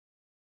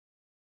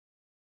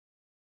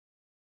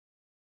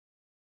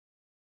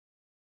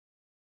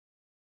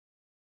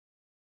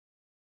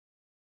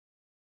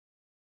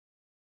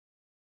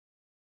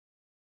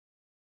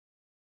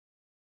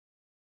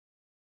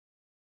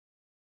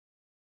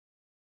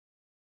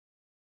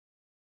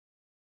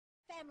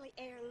family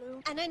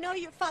heirloom, and I know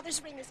your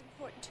father's ring is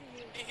important to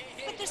you.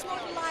 But there's more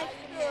to life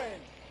than that.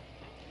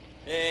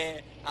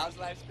 Hey, how's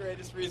life's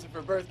greatest reason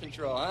for birth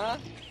control, huh?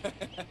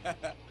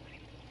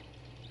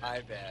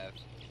 Hi, Bev.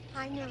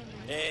 Hi, Norman.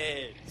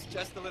 Hey, it's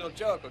just a little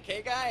joke,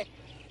 okay, guy?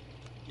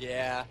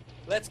 Yeah,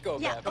 let's go,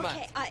 Bev. Come on.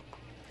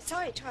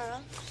 Sorry,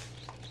 Charles.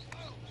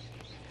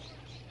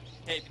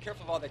 Hey, be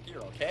careful of all that gear,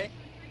 okay?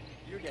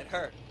 You get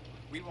hurt.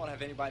 We won't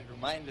have anybody to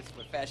remind us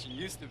what fashion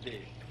used to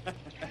be.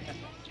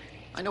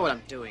 I know what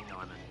I'm doing,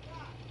 Norman.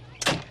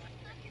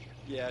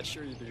 Yeah,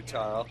 sure you do,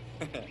 Charles.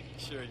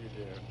 Sure you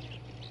do.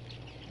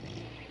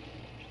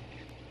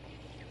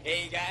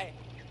 Hey, guy.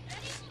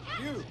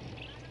 You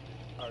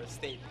are a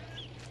statement.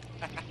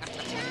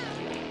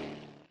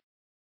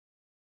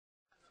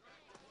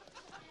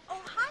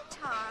 Oh, hi,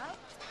 Tara.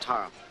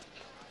 Tara.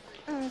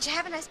 Did you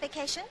have a nice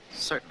vacation?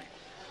 Certainly.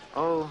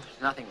 Oh,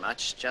 nothing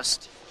much.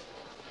 Just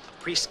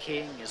a priest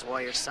king, his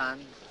warrior son,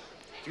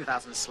 a few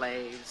thousand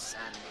slaves,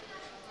 and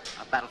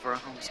a battle for a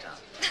homestead.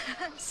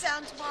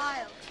 Sounds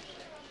wild.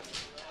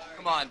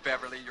 Come on,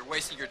 Beverly. You're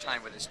wasting your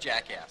time with this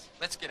jackass.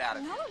 Let's get out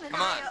of here. Norman,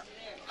 Come on.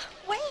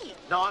 Wait.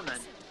 Norman.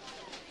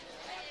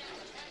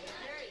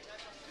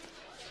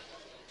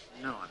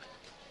 Norman.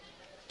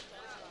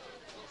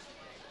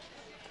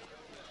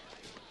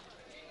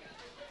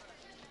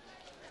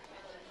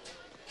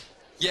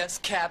 Yes,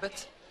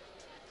 Cabot?